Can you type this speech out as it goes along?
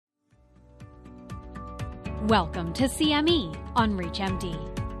Welcome to CME on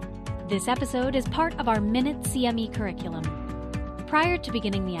ReachMD. This episode is part of our Minute CME curriculum. Prior to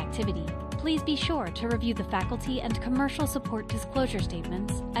beginning the activity, please be sure to review the faculty and commercial support disclosure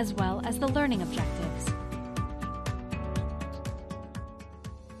statements, as well as the learning objectives.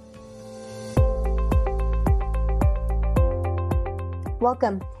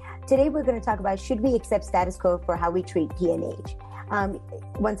 Welcome. Today we're going to talk about should we accept status quo for how we treat PNH.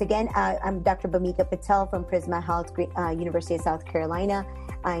 Once again, I'm Dr. Bhumika Patel from Prisma Health, University of South Carolina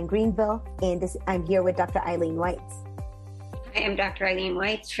in Greenville, and I'm here with Dr. Eileen Weitz. I am Dr. Eileen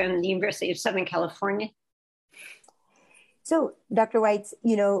Weitz from the University of Southern California. So, Dr. Weitz,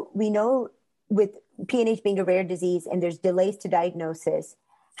 we know with PNH being a rare disease and there's delays to diagnosis,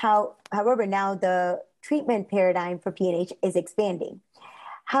 however, now the treatment paradigm for PNH is expanding.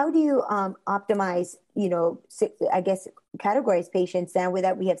 How do you optimize, categorize patients now with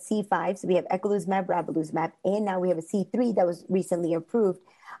that we have C5, so we have eculizumab, ravulizumab, and now we have a C3 that was recently approved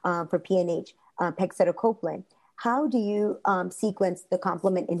for PNH, pegcetacoplan. How do you sequence the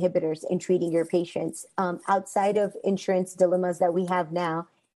complement inhibitors in treating your patients? Outside of insurance dilemmas that we have now,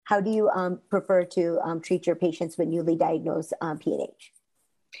 how do you prefer to treat your patients with newly diagnosed PNH?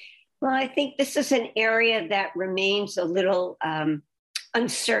 Well, I think this is an area that remains a little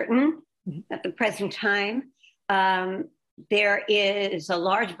uncertain at the present time. There is a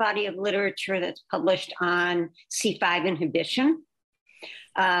large body of literature that's published on C5 inhibition,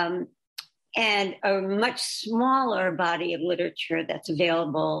 and a much smaller body of literature that's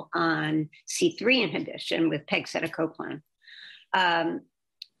available on C3 inhibition with pegcetacoplan.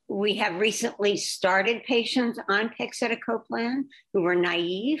 We have recently started patients on pegcetacoplan who were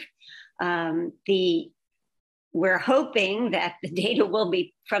naive. We're hoping that the data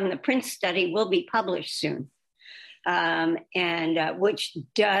from the PRINCE study will be published soon, which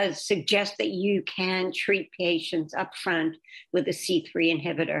does suggest that you can treat patients upfront with a C3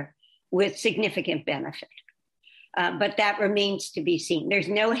 inhibitor with significant benefit. But that remains to be seen. There's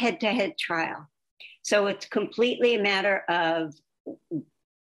no head-to-head trial. So it's completely a matter of,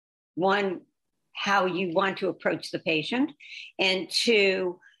 one, how you want to approach the patient, and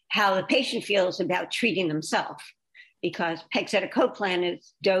two, how the patient feels about treating themselves, because pegcetacoplan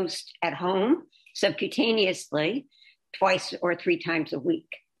is dosed at home subcutaneously twice or three times a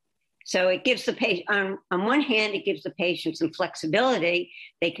week. So it gives the patient, on one hand, it gives the patient some flexibility.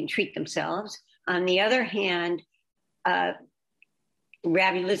 They can treat themselves. On the other hand,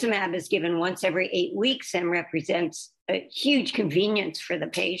 ravulizumab is given once every 8 weeks and represents a huge convenience for the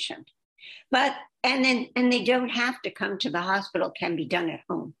patient. And they don't have to come to the hospital, can be done at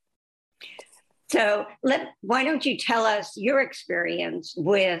home. So why don't you tell us your experience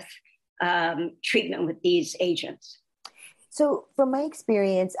with treatment with these agents? So from my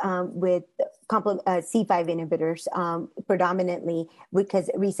experience with C5 inhibitors, predominantly because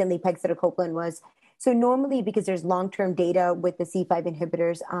recently pegcetacoplan was, so normally because there's long-term data with the C5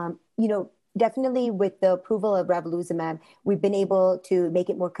 inhibitors, definitely with the approval of ravulizumab, we've been able to make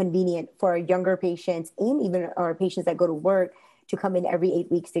it more convenient for our younger patients and even our patients that go to work to come in every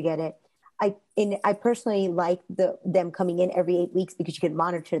 8 weeks to get it. I personally like them coming in every 8 weeks because you can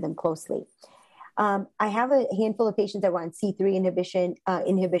monitor them closely. I have a handful of patients that were on C3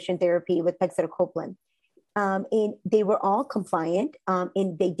 inhibition therapy with pegcetacoplan. And they were all compliant,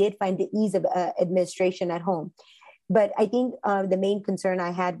 and they did find the ease of administration at home. But I think the main concern I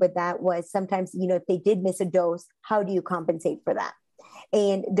had with that was sometimes, if they did miss a dose, how do you compensate for that?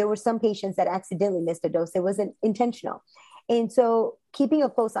 And there were some patients that accidentally missed a dose. It wasn't intentional. And so keeping a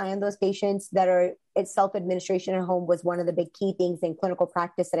close eye on those patients that are at self-administration at home was one of the big key things in clinical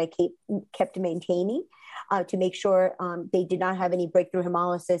practice that I kept maintaining to make sure they did not have any breakthrough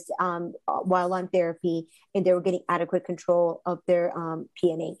hemolysis while on therapy, and they were getting adequate control of their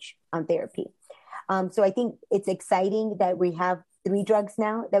PNH on therapy. So I think it's exciting that we have 3 drugs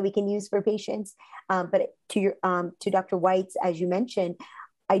now that we can use for patients. But to Dr. Weitz, as you mentioned,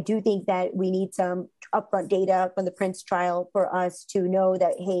 I do think that we need some upfront data from the PRINCE trial for us to know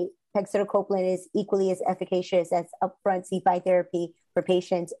that, hey, pegcetacoplan is equally as efficacious as upfront C5 therapy for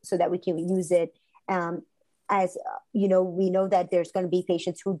patients so that we can use it. We know that there's going to be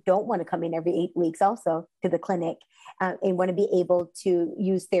patients who don't want to come in every 8 weeks also to the clinic and want to be able to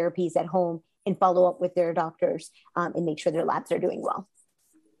use therapies at home and follow up with their doctors and make sure their labs are doing well.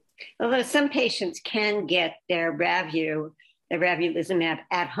 Although some patients can get their ravulizumab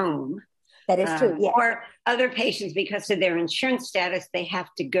at home. That is true, yes. Or other patients, because of their insurance status, they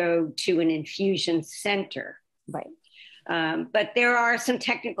have to go to an infusion center. Right. But there are some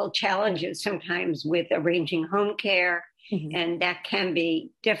technical challenges sometimes with arranging home care Mm-hmm. And that can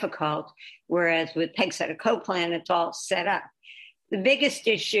be difficult. Whereas with pegcetacoplan, it's all set up. The biggest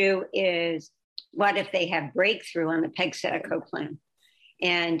issue is what if they have breakthrough on the pegcetacoplan?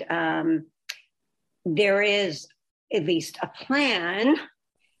 And there is at least a plan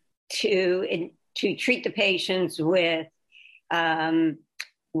to treat the patients with IV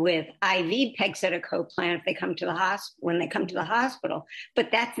pegcetacoplan if they come to the when they come to the hospital,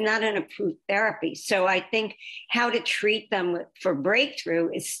 but that's not an approved therapy. So I think how to treat them for breakthrough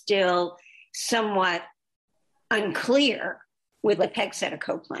is still somewhat unclear with the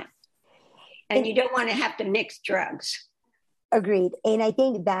pegcetacoplan. And you don't want to have to mix drugs. Agreed. And I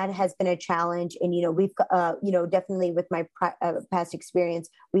think that has been a challenge. And, we've, definitely with my past experience,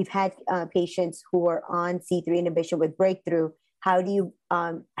 we've had patients who are on C3 inhibition with breakthrough. How do you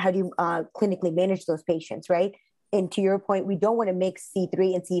clinically manage those patients, right? And to your point, we don't want to mix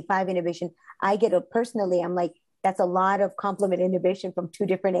C3 and C5 inhibition. I get it personally. I'm like, that's a lot of complement inhibition from two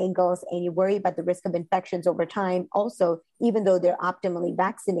different angles. And you worry about the risk of infections over time. Also, even though they're optimally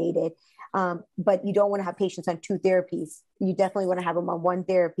vaccinated, but you don't want to have patients on two therapies. You definitely want to have them on one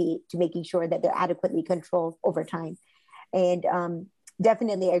therapy to making sure that they're adequately controlled over time. And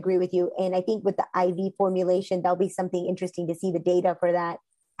definitely I agree with you. And I think with the IV formulation, that'll be something interesting to see the data for that,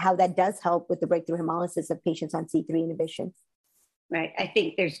 how that does help with the breakthrough hemolysis of patients on C3 inhibition. Right. I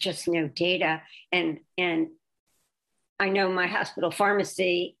think there's just no data. And I know my hospital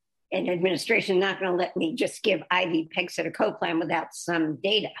pharmacy and administration not going to let me just give IV pegcetacoplan without some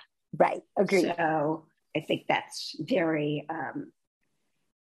data. Right. Agreed. So I think that's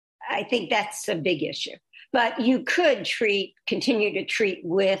I think that's a big issue. But you could continue to treat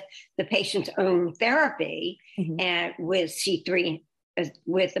with the patient's own therapy and with C3,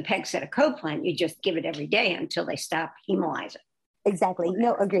 with the pegcetacoplan. You just give it every day until they stop hemolyzing. Exactly.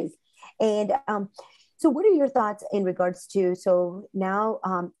 No, agreed. And so what are your thoughts in regards to, so now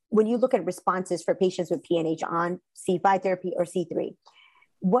when you look at responses for patients with PNH on C5 therapy or C3,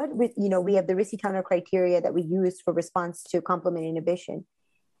 we have the Riccitello criteria that we use for response to complement inhibition.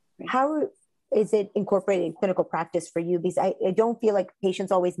 Right. How is it incorporated in clinical practice for you? Because I don't feel like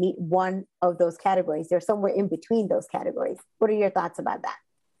patients always meet one of those categories. They're somewhere in between those categories. What are your thoughts about that?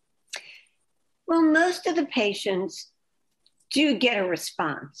 Well, most of the patients do get a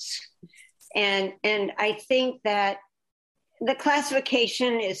response. And I think that the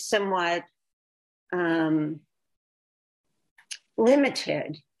classification is somewhat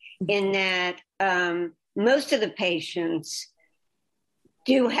limited in that most of the patients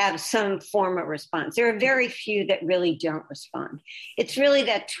do have some form of response. There are very few that really don't respond. It's really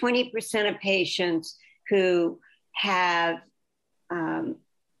that 20% of patients who have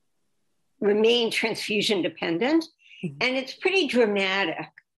remained transfusion dependent, and it's pretty dramatic.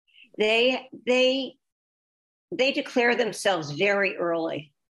 They declare themselves very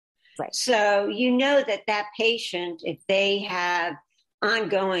early. Right. So you know that patient, if they have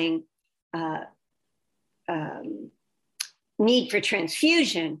ongoing need for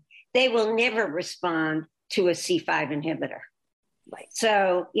transfusion, they will never respond to a C5 inhibitor. Right.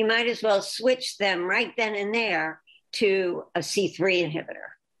 So you might as well switch them right then and there to a C3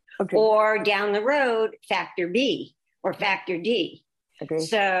 inhibitor. Okay. Or down the road, factor B or factor D. Agree.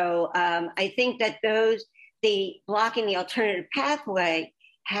 So I think that the blocking the alternative pathway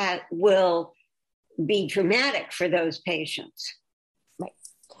will be dramatic for those patients. Right.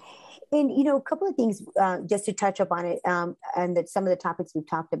 And, a couple of things just to touch up on it and some of the topics we've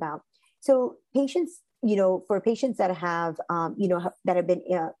talked about. So patients, for patients that have, that have been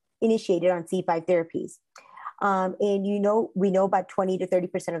initiated on C5 therapies, and we know about 20 to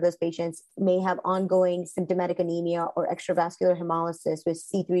 30% of those patients may have ongoing symptomatic anemia or extravascular hemolysis with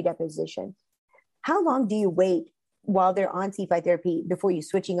C3 deposition. How long do you wait while they're on C5 therapy before you're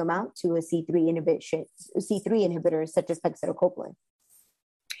switching them out to a C3 inhibitor such as pegcetacoplan?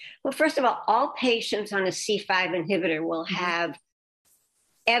 Well, first of all patients on a C5 inhibitor will have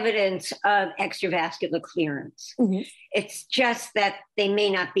evidence of extravascular clearance. Mm-hmm. It's just that they may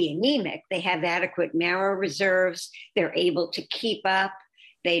not be anemic. They have adequate marrow reserves. They're able to keep up.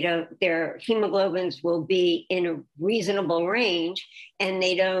 Their hemoglobins will be in a reasonable range, and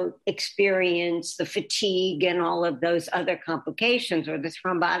they don't experience the fatigue and all of those other complications or the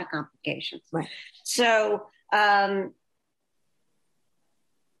thrombotic complications. Right. So that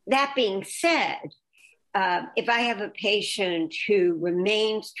being said, if I have a patient who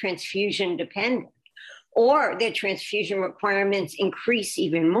remains transfusion dependent or their transfusion requirements increase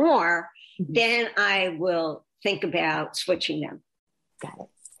even more, then I will think about switching them. Got it.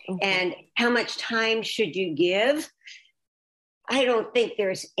 Okay. And how much time should you give? I don't think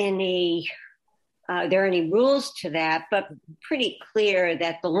there's any there are any rules to that, but pretty clear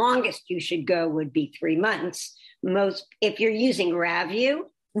that the longest you should go would be 3 months. If you're using Ravu,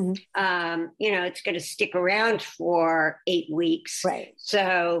 it's going to stick around for 8 weeks. Right.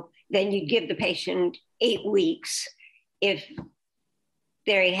 So then you give the patient 8 weeks. If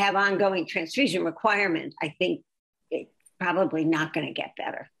they have ongoing transfusion requirement, I think it's probably not going to get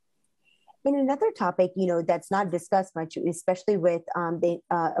better. And another topic, that's not discussed much, especially with the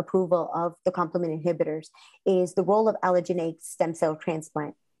approval of the complement inhibitors, is the role of allogeneic stem cell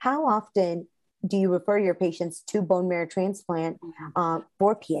transplant. How often do you refer your patients to bone marrow transplant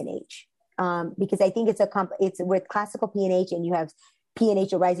for PNH? Because I think it's with classical PNH, and you have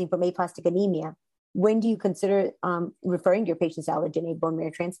PNH arising from aplastic anemia. When do you consider referring your patients to allogeneic bone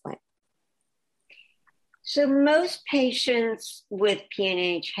marrow transplant? So most patients with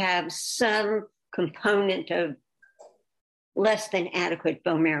PNH have some component of less than adequate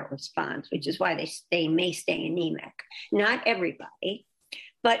bone marrow response, which is why they may stay anemic. Not everybody,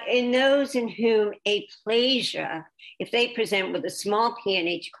 but in those in whom aplasia, if they present with a small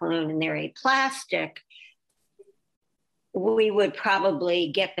PNH clone and they're aplastic, we would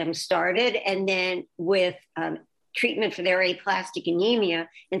probably get them started, and then with treatment for their aplastic anemia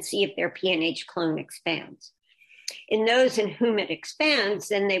and see if their PNH clone expands. In those in whom it expands,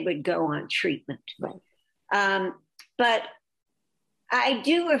 then they would go on treatment. Right. But I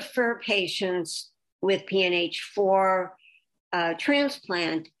do refer patients with PNH for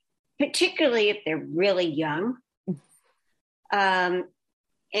transplant, particularly if they're really young and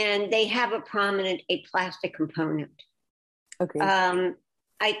they have a prominent aplastic component. Okay. I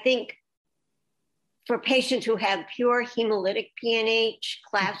think for patients who have pure hemolytic PNH,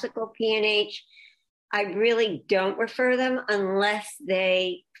 classical PNH, I really don't refer them unless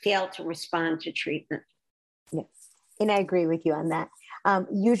they fail to respond to treatment. Yes, and I agree with you on that.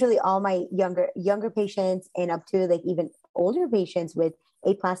 Usually all my younger patients and up to like even older patients with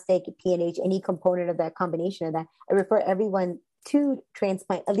aplastic PNH, any component of that combination of that, I refer everyone to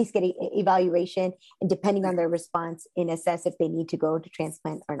transplant, at least get an evaluation, and depending on their response, and assess if they need to go to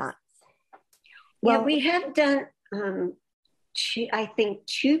transplant or not. Well, we have done, I think,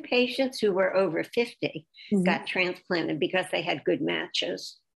 2 patients who were over 50 got transplanted because they had good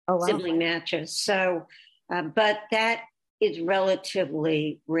matches, sibling matches. So, but that is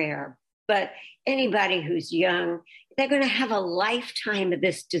relatively rare. But anybody who's young, they're going to have a lifetime of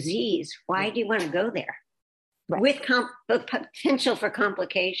this disease. Why do you want to go there? Right. With the potential for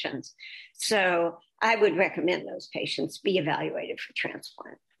complications. So I would recommend those patients be evaluated for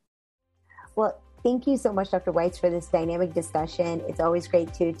transplant. Well, thank you so much, Dr. Weitz, for this dynamic discussion. It's always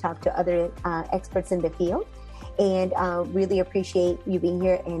great to talk to other experts in the field, and really appreciate you being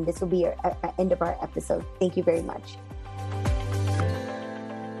here. And this will be your end of our episode. Thank you very much.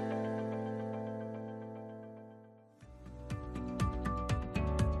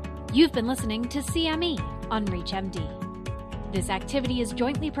 You've been listening to CME on ReachMD. This activity is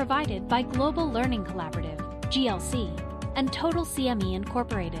jointly provided by Global Learning Collaborative, GLC, and Total CME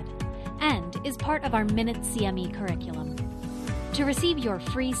Incorporated, and is part of our Minute CME curriculum. To receive your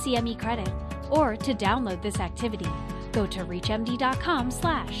free CME credit or to download this activity, go to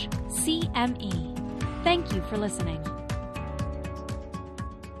reachmd.com/CME. Thank you for listening.